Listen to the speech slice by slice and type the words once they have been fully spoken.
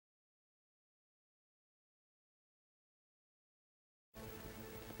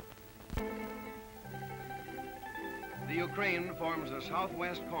The Ukraine forms the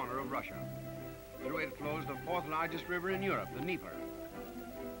southwest corner of Russia. Through it flows the fourth largest river in Europe, the Dnieper.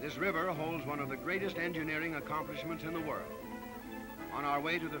 This river holds one of the greatest engineering accomplishments in the world. On our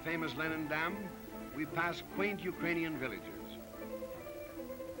way to the famous Lenin Dam, we pass quaint Ukrainian villages.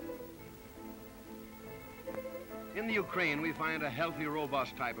 In the Ukraine, we find a healthy,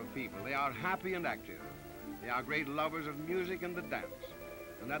 robust type of people. They are happy and active. They are great lovers of music and the dance.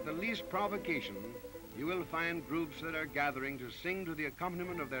 And at the least provocation, you will find groups that are gathering to sing to the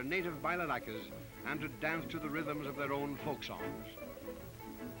accompaniment of their native bailarakas and to dance to the rhythms of their own folk songs.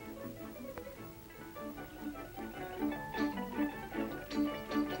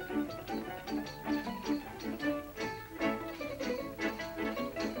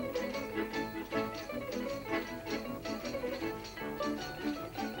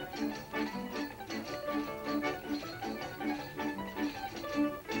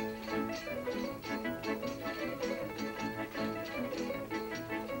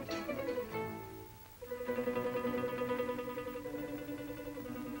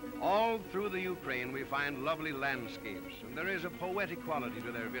 All through the Ukraine, we find lovely landscapes, and there is a poetic quality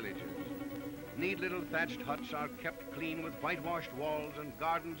to their villages. Neat little thatched huts are kept clean with whitewashed walls and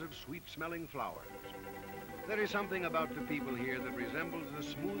gardens of sweet-smelling flowers. There is something about the people here that resembles the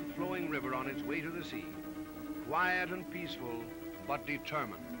smooth-flowing river on its way to the sea. Quiet and peaceful, but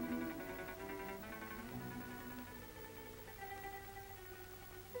determined.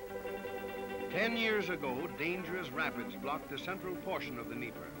 Ten years ago, dangerous rapids blocked the central portion of the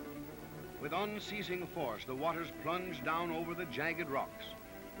Dnieper. With unceasing force, the waters plunged down over the jagged rocks,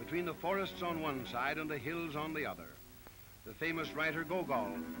 between the forests on one side and the hills on the other. The famous writer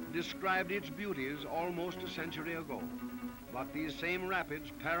Gogol described its beauties almost a century ago. But these same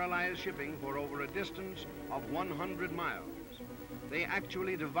rapids paralyzed shipping for over a distance of 100 miles. They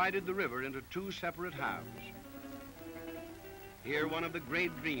actually divided the river into two separate halves. Here, one of the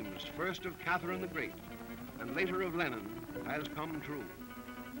great dreams, first of Catherine the Great, and later of Lenin, has come true.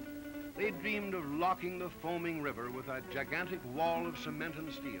 They dreamed of locking the foaming river with a gigantic wall of cement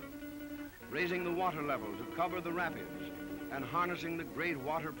and steel, raising the water level to cover the rapids, and harnessing the great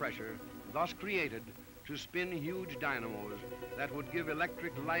water pressure thus created to spin huge dynamos that would give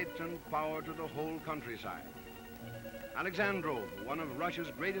electric light and power to the whole countryside. Alexandrov, one of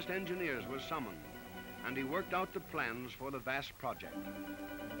Russia's greatest engineers, was summoned, and he worked out the plans for the vast project.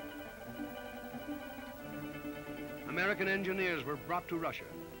 American engineers were brought to Russia,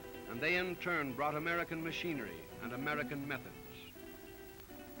 and they in turn brought American machinery and American methods.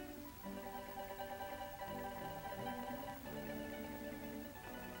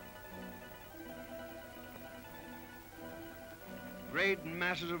 Great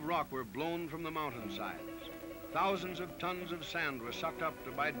masses of rock were blown from the mountainsides. Thousands of tons of sand were sucked up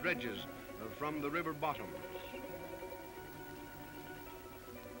by dredges from the river bottoms.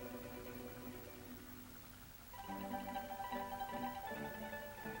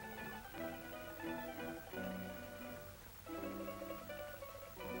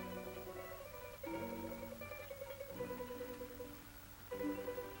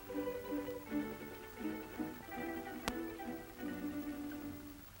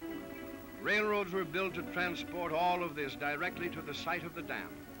 Railroads were built to transport all of this directly to the site of the dam.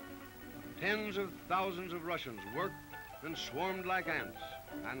 Tens of thousands of Russians worked and swarmed like ants,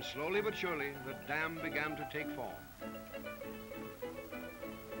 and slowly but surely, the dam began to take form.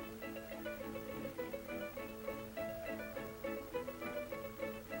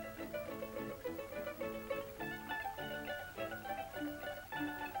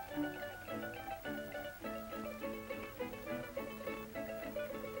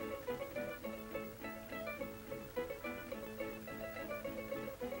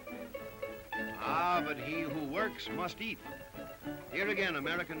 But he who works must eat. Here again,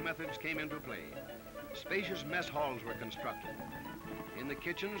 American methods came into play. Spacious mess halls were constructed. In the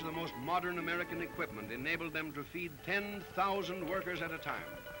kitchens, the most modern American equipment enabled them to feed 10,000 workers at a time.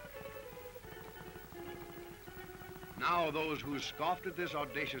 Now those who scoffed at this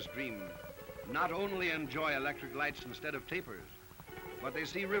audacious dream not only enjoy electric lights instead of tapers, but they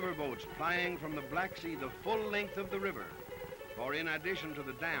see riverboats plying from the Black Sea the full length of the river. For in addition to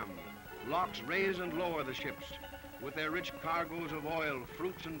the dam, locks raise and lower the ships with their rich cargoes of oil,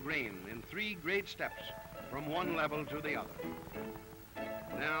 fruits, and grain in 3 great steps from one level to the other.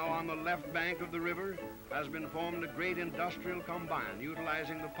 Now, on the left bank of the river has been formed a great industrial combine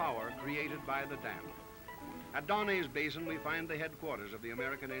utilizing the power created by the dam. At Donet's Basin, we find the headquarters of the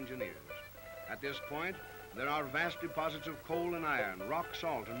American engineers. At this point, there are vast deposits of coal and iron, rock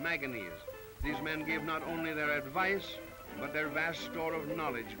salt, and manganese. These men gave not only their advice, but their vast store of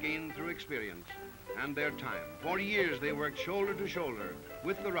knowledge gained through experience and their time. For years, they worked shoulder to shoulder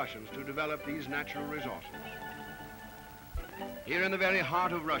with the Russians to develop these natural resources. Here in the very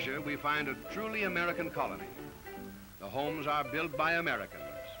heart of Russia, we find a truly American colony. The homes are built by Americans.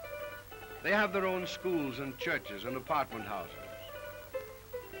 They have their own schools and churches and apartment houses.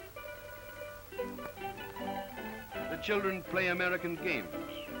 The children play American games,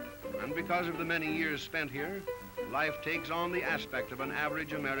 and because of the many years spent here, life takes on the aspect of an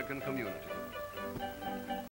average American community.